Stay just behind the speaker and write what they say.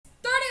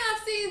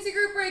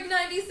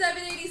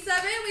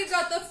97.87, we've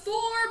got the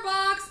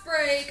 4-box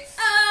break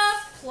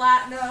of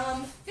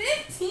Platinum.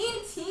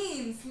 15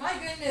 teams. My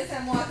goodness,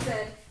 M.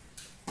 Watson.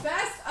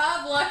 Best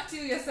of luck to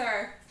you,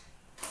 sir.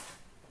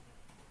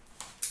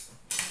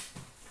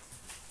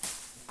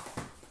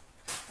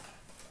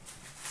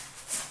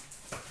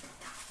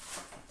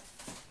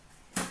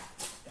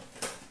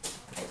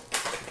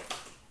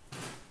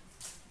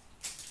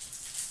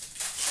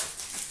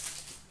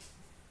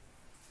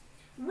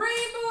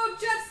 Rainbow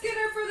of Jeff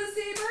Skinner for the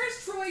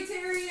Sabres, Troy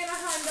Terry and a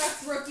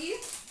Ducks rookie.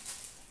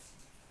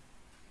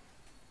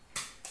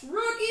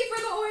 Rookie for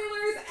the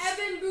Oilers,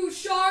 Evan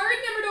Bouchard,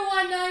 number to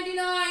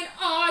 199,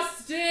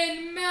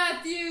 Austin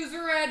Matthews,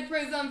 red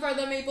prism for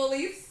the Maple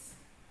Leafs.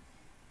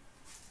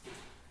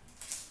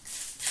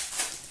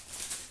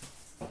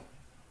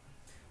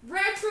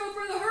 Retro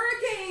for the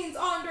Hurricanes,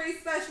 Andrei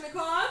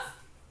Svechnikov.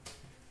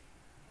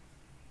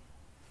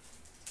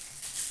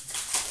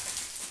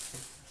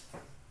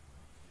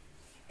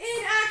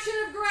 In action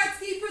of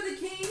Gretzky for the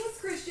Kings,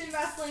 Christian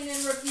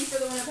Vestlinen, rookie for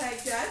the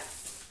Winnipeg Jets.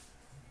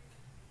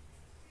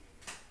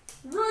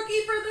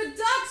 Rookie for the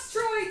Ducks,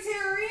 Troy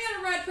Terry, and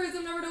a red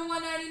prism number to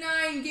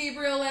 199,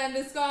 Gabriel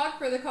Landeskog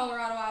for the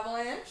Colorado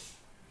Avalanche.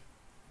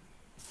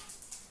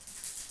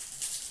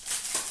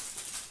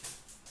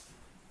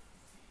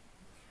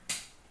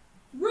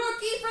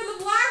 Rookie for the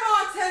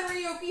Blackhawks,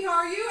 Henry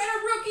Jokiharju, and a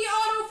rookie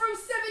auto from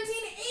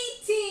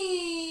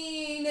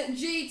 17-18,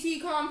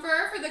 JT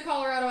Compher for the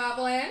Colorado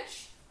Avalanche.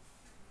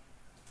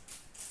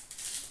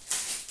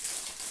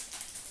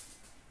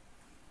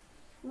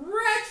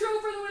 Retro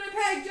for the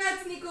Winnipeg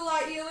Jets,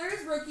 Nikolai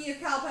Ehlers, rookie of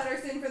Cal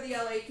Peterson for the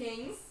LA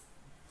Kings.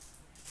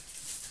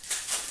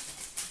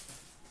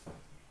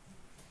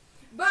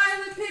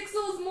 Violet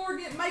Pixels,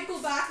 Michael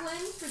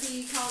Backlund for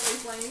the Calgary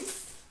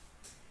Flames.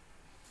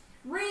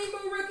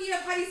 Rainbow rookie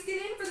of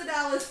Heiskanen for the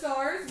Dallas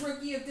Stars,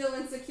 rookie of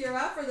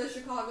CloutsnChara for the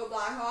Chicago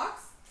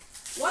Blackhawks.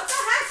 What the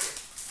heck?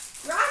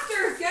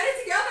 Raptors, get it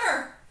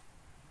together!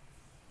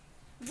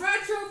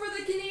 Retro for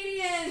the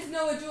Canadiens,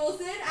 Noah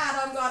Juleson,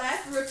 Adam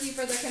Gaudette, rookie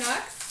for the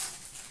Canucks.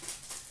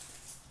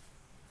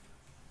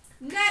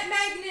 Net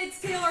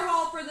Magnets, Taylor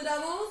Hall for the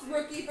Devils,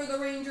 rookie for the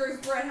Rangers,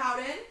 Brett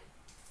Howden.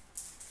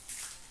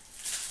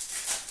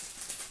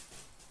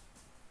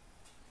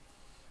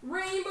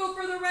 Rainbow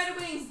for the Red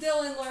Wings,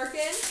 Dylan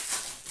Larkin.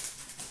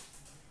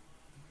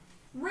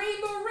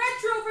 Rainbow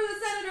Retro for the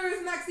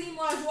Senators, Maxime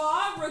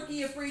Lajoie,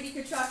 rookie of Brady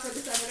Tkachuk for the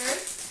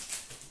Senators.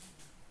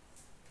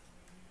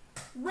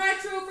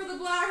 Retro for the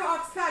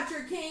Blackhawks,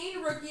 Patrick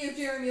Kane, rookie of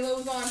Jeremy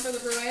Lauzon for the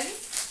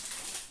Bruins.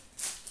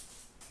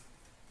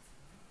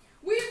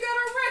 We've got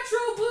a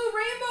retro blue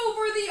rainbow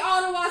for the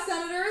Ottawa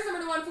Senators,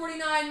 number to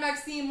 149,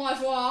 Maxime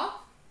Lajoie.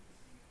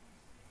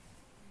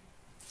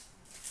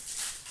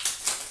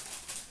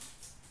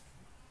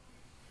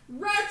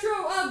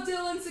 Retro of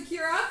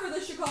CloutsnChara for the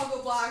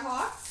Chicago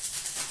Blackhawks.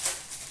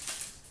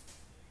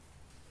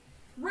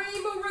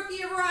 Rainbow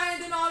rookie of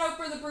Ryan Donato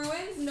for the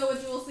Bruins. Noah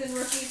Juleson,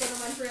 rookie for the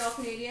Montreal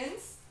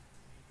Canadiens.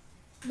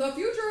 The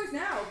future is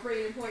now.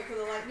 Braden Point for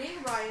the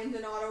Lightning. Ryan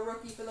Donato,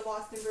 rookie for the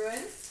Boston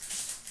Bruins.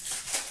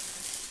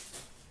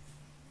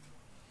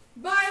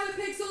 Violet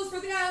Pixels for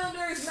the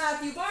Islanders.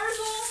 Matthew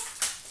Barzal.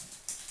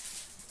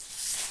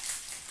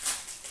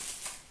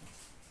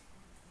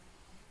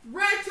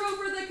 Retro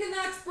for the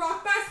Canucks.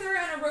 Brock Besser.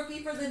 And a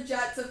rookie for the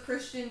Jets of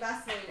Christian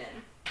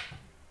Vestlinen.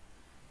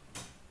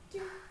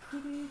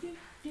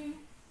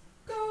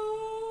 Go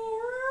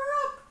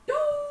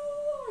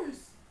Raptors!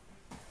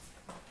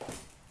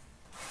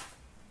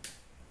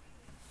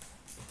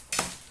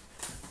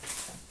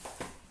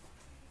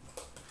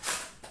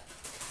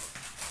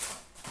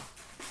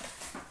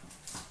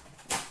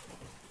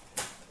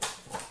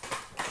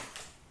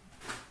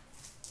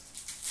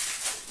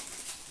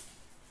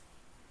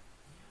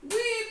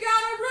 We've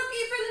got a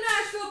rookie for the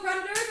Nashville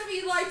Predators of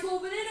Eli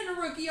Tolvanen and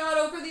a rookie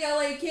auto for the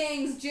LA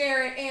Kings,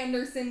 Jarrett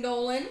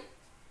Anderson-Dolan.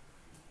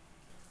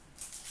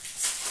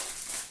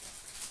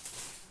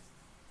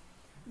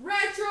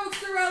 Retro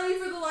Cirelli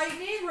for the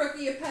Lightning,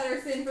 rookie of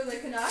Pedersen for the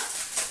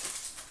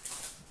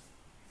Canucks.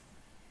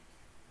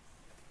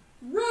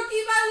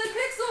 Rookie Violet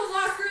Pixels,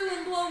 Oscar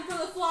Lindblom for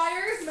the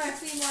Flyers,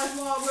 Maxime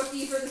Lajoie,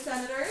 rookie for the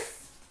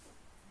Senators.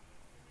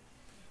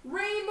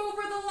 Rainbow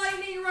for the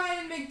Lightning,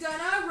 Ryan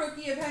McDonough,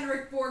 rookie of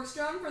Henrik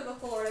Borgstrom for the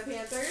Florida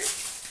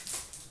Panthers.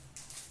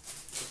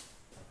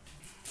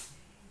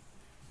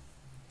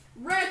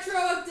 Retro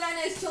of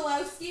Dennis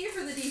Cholowski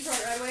for the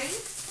Detroit Red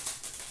Wings.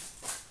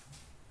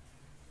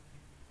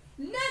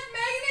 Net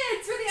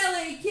Magnets for the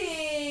LA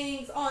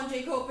Kings,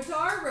 Andrei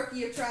Kopitar,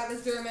 rookie of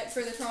Travis Dermott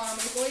for the Toronto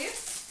Maple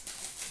Leafs.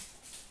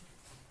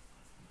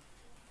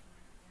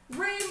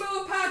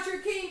 Rainbow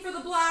Patrick Kane for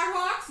the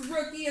Blackhawks,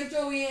 rookie of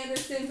Joey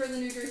Anderson for the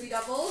New Jersey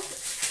Devils.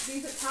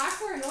 These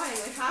packs are annoying.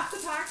 Like half the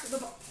cards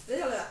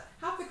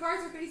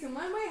are facing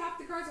one way, half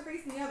the cards are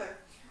facing the other.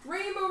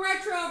 Rainbow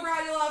Retro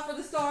Radulov for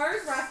the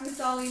Stars, Rasmus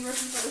Dahlin,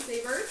 rookie for the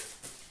Sabres.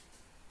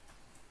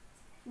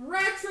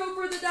 Retro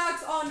for the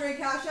Ducks, Andre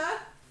Kasha.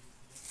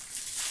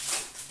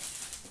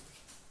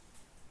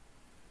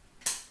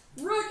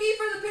 Rookie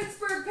for the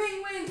Pittsburgh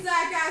Penguins.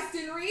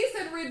 Reese,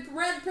 and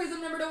red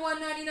prism number to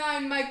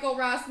 199, Michael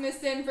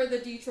Rasmussen for the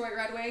Detroit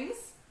Red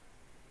Wings.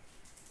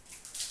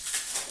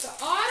 The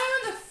auto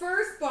in the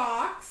first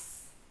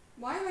box.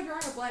 Why am I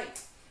drawing a blank?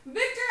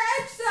 Victor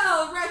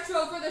Edgell,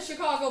 retro for the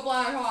Chicago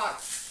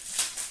Blackhawks.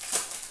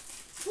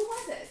 Who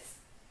was it?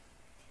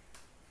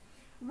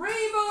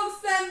 Rainbow of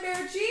Sven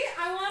Berchi.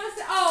 I want to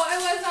say, oh, it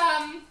was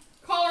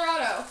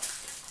Colorado.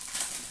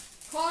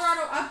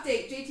 Colorado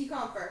update, JT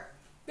Compher.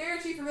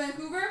 Berchi for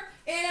Vancouver.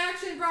 In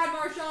action, Brad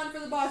Marchand for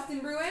the Boston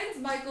Bruins.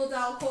 Michael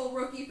Dalcol,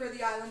 rookie for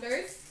the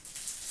Islanders.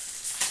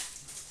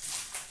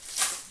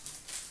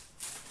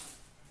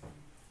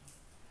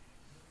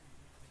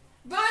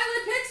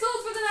 Violet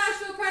Pixels for the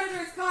Nashville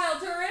Predators, Kyle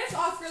Turris.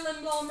 Oscar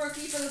Lindblom,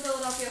 rookie for the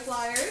Philadelphia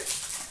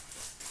Flyers.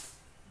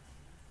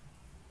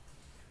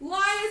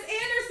 Elias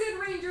Anderson,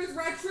 Rangers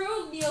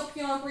retro. Neil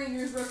Pionk,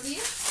 Rangers rookie.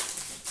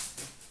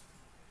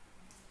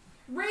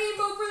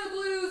 Rainbow for the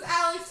Blues,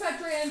 Alex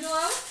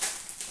Pietrangelo.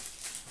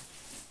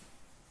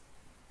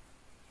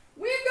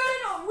 We've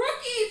got a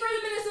rookie for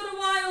the Minnesota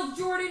Wild,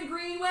 Jordan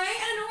Greenway,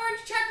 and an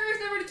orange checkers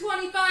number to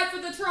 25 for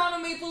the Toronto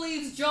Maple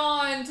Leafs,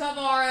 John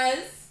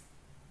Tavares.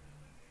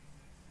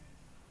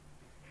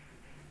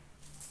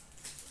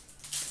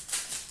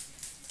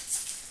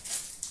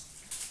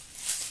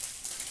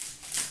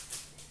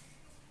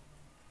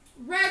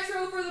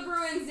 Retro for the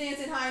Bruins,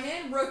 Danton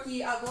Heinen.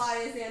 Rookie of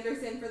Elias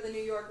Anderson for the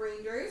New York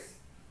Rangers.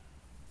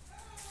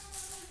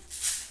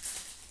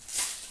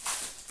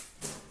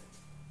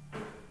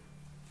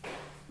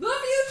 The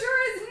future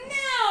is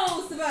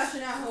now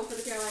Sebastian Aho for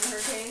the Carolina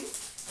Hurricanes.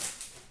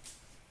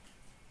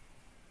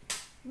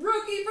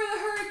 Rookie for the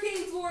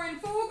Hurricanes, Warren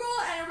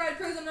Fogle. And a red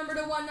prism number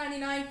to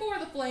 199 for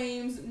the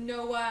Flames,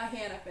 Noah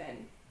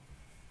Hannafin.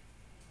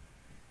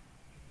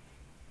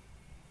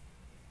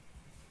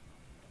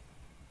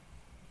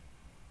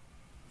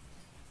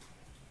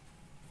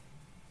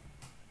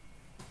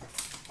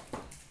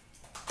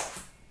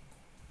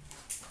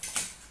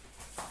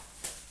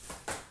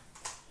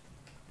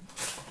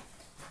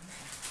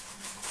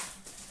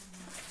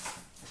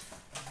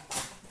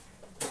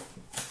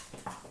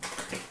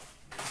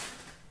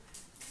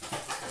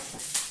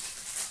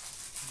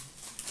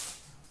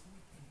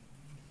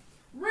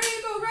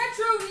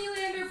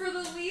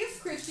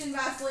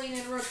 Vaseline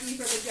and rookie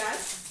for the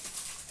Jets.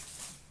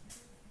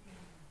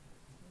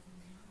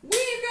 We've got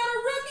a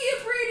rookie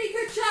of Brady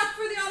Tkachuk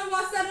for the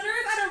Ottawa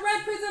Senators and a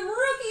red prism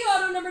rookie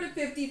auto number to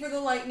 50 for the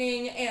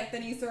Lightning,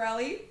 Anthony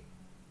Cirelli.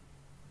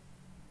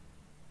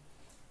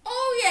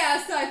 Oh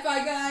yeah,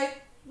 sci-fi guy.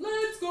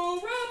 Let's go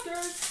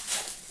Raptors.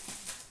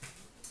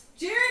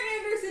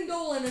 Jared Anderson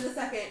Dolan in the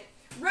second.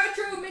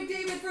 Retro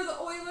McDavid for the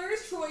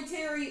Oilers, Troy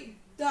Terry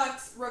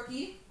Ducks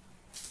rookie.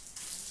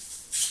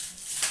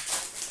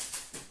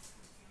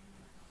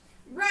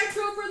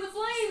 Retro for the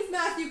Flames,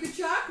 Matthew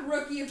Tkachuk,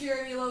 rookie of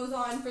Jeremy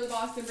Lauzon for the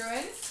Boston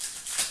Bruins.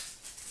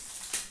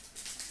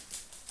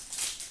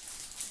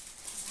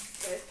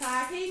 This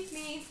pack hates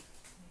me.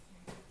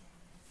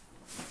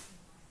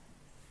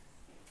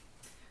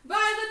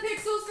 Violet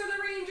Pixels for the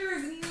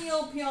Rangers,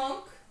 Neil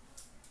Pionk.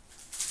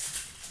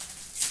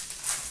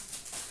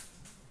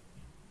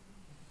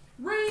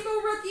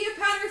 Rainbow rookie of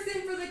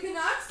Patterson for the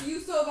Canucks,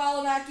 Juuso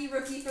Valimaki,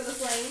 rookie for the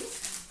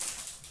Flames.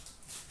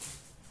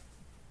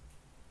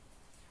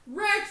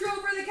 Retro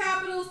for the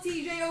Capitals,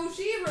 TJ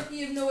Oshie,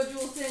 rookie of Noah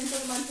Juulsen for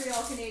the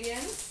Montreal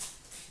Canadiens.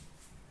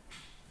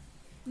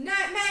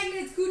 Net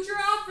Magnets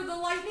Kucherov for the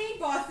Lightning,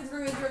 Boston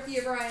Bruins rookie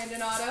of Ryan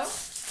Donato.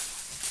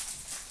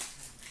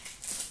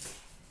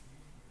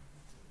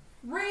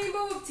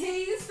 Rainbow of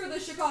Taves for the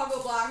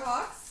Chicago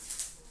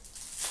Blackhawks.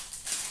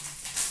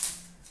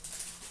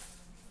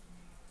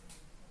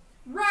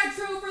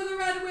 Retro for the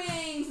Red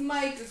Wings,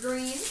 Mike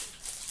Green.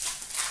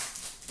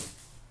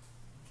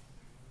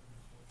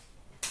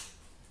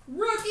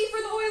 Rookie for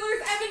the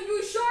Oilers, Evan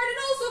Bouchard, and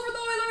also for the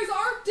Oilers,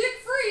 Arctic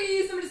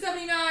Freeze, number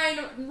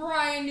 79,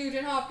 Ryan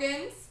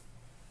Nugent-Hopkins.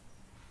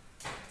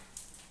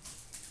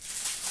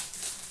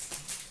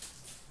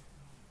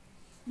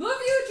 The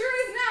future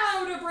is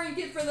now to brink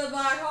it for the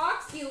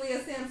Blackhawks, Ilya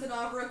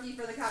Samsonov, rookie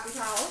for the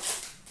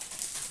Capitals.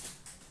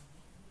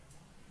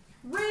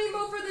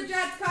 Rainbow for the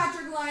Jets,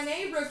 Patrick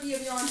Laine, rookie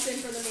of Johnson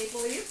for the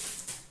Maple Leafs.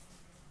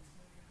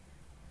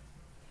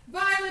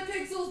 Violet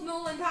Pixels,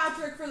 Nolan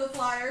Patrick for the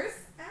Flyers.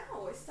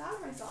 Ow, I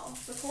stabbed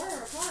myself. The corner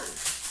of a card.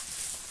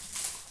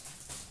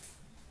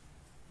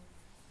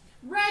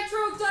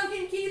 Retro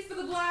Duncan Keith for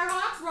the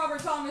Blackhawks.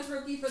 Robert Thomas,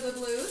 rookie for the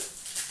Blues.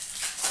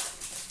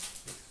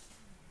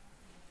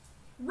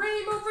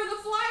 Rainbow for the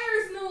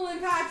Flyers, Nolan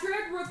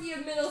Patrick, rookie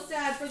of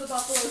Middlestad for the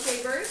Buffalo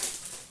Sabres.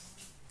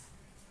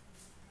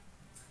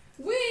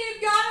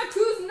 We've got a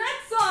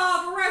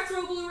Kuznetsov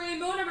Retro Blue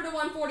Rainbow, number to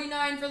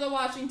 149 for the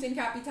Washington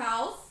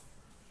Capitals.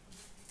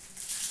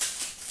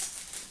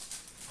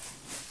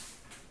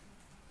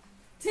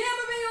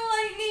 Tampa Bay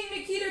Lightning,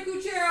 Nikita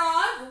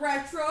Kucherov,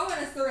 retro,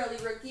 and a Cirelli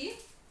rookie.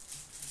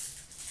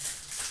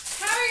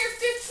 How are your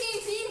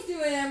 15 teams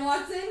doing, Em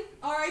Watson?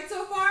 All right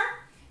so far.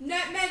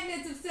 Net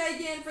Magnets of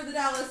Sagan for the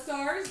Dallas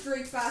Stars.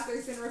 Drake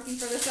Batherson, rookie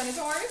for the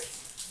Senators.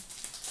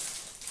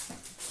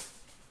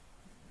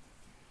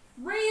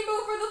 Rainbow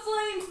for the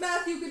Flames,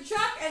 Matthew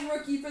Tkachuk, and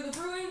rookie for the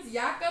Bruins,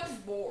 Jakob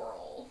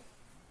Borrell.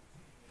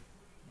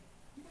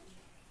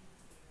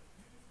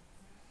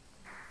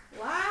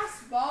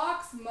 Last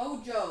box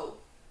mojo.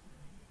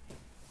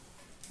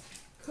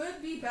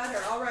 Could be better.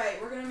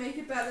 Alright, we're going to make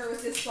it better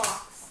with this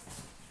box.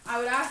 I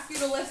would ask you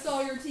to list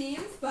all your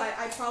teams, but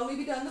I'd probably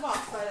be done the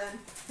box by then.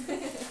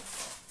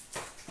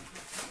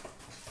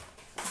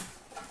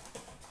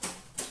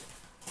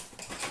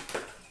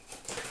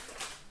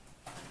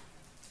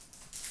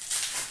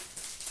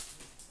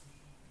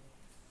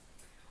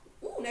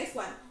 Ooh, nice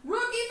one.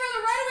 Rookie for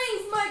the Red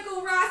Wings,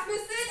 Michael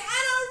Rasmussen,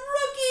 and a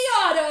rookie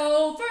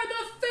auto for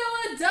the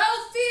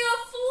Philadelphia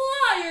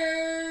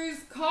Flyers,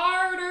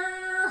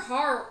 Carter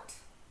Hart.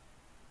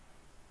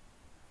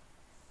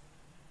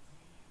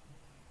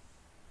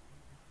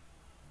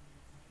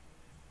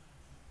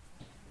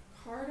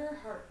 Carter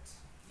Hart.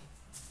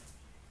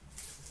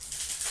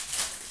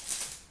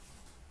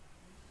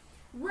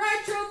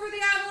 Retro for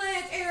the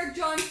Avalanche, Eric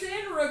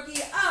Johnson,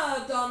 rookie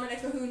of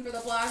Dominic Cahoon for the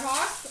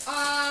Blackhawks.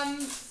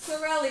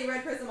 Sorelli,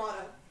 Red Prism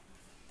Auto.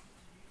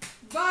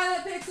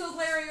 Violet Pixels,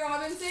 Larry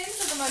Robinson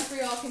for the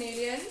Montreal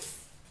Canadiens.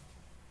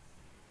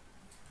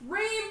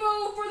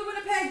 Rainbow for the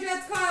Winnipeg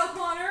Jets, Kyle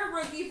Connor,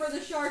 rookie for the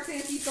Sharks,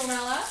 Antti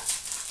Somella.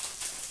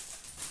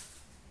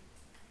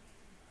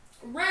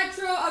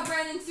 Retro of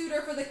Brandon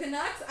Suter for the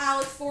Canucks,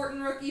 Alex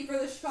Fortin, rookie for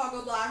the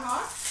Chicago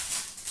Blackhawks.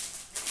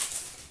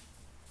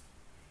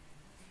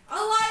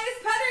 Elias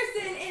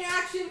Pettersson in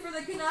action for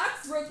the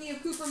Canucks, rookie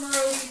of Cooper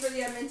Marody for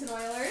the Edmonton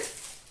Oilers.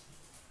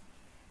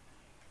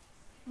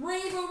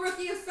 Rainbow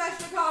rookie of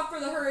Svechnikov for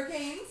the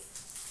Hurricanes.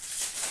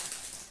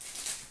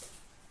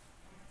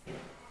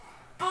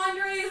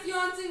 Andreas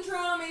Johnsson,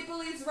 Toronto Maple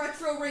Leafs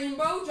retro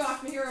rainbow,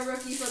 Josh Mahiro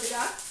rookie for the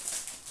Ducks.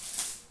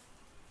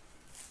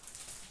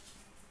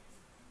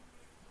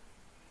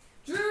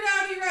 Drew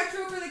Doughty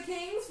retro for the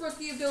Kings,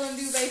 rookie of Dylan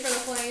Dubé for the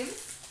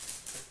Flames.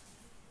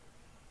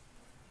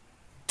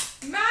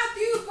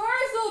 Matthew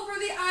Barzal for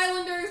the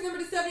Islanders,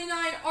 number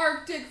 79,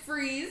 Arctic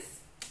Freeze.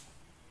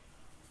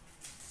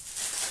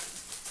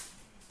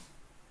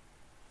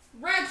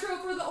 Retro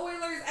for the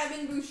Oilers,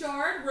 Evan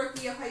Bouchard,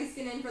 rookie of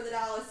Heiskanen for the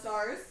Dallas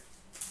Stars.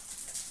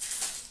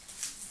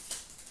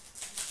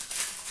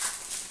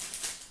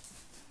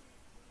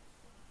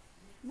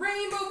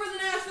 Rainbow for the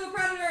Nashville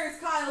Predators,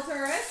 Kyle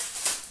Turris.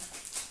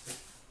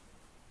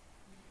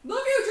 The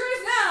future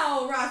is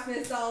now,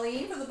 Rasmus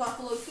Dahlin for the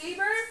Buffalo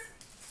Sabres.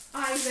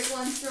 Isaac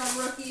Lundstrom,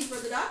 rookie for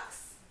the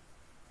Ducks.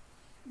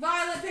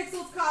 Violet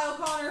Pixels, Kyle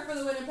Connor for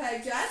the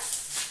Winnipeg Jets.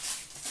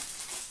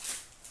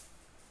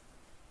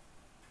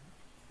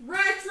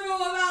 Retro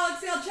of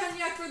Alex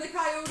Galchenyuk for the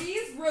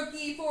Coyotes,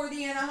 rookie for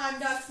the Anaheim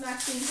Ducks,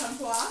 Maxime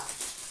Comtois.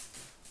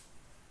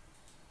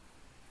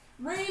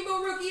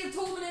 Rainbow rookie of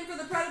Tolvanen for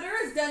the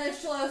Predators,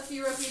 Dennis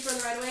Cholowski, rookie for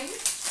the Red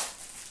Wings.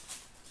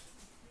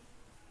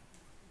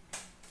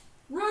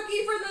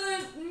 Rookie for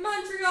the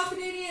Montreal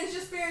Canadiens,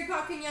 just Barry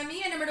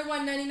Kotkaniemi, and number to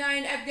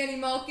 199, Evgeny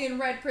Malkin,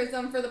 Red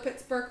Prism for the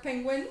Pittsburgh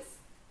Penguins.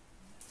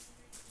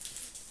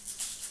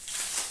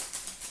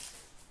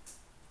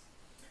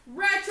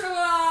 Retro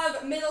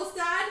of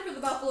Middlestad for the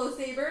Buffalo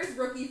Sabres,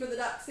 rookie for the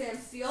Ducks, Sam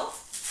Steele.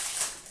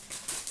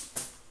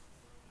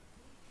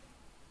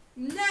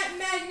 Net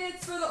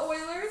Magnets for the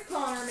Oilers,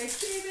 Connor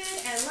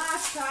McDavid, and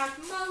last pack,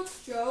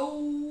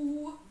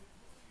 Mojo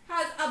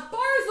has a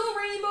Barzal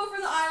rainbow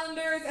for the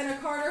Islanders and a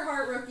Carter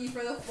Hart rookie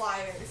for the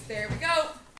Flyers. There we go.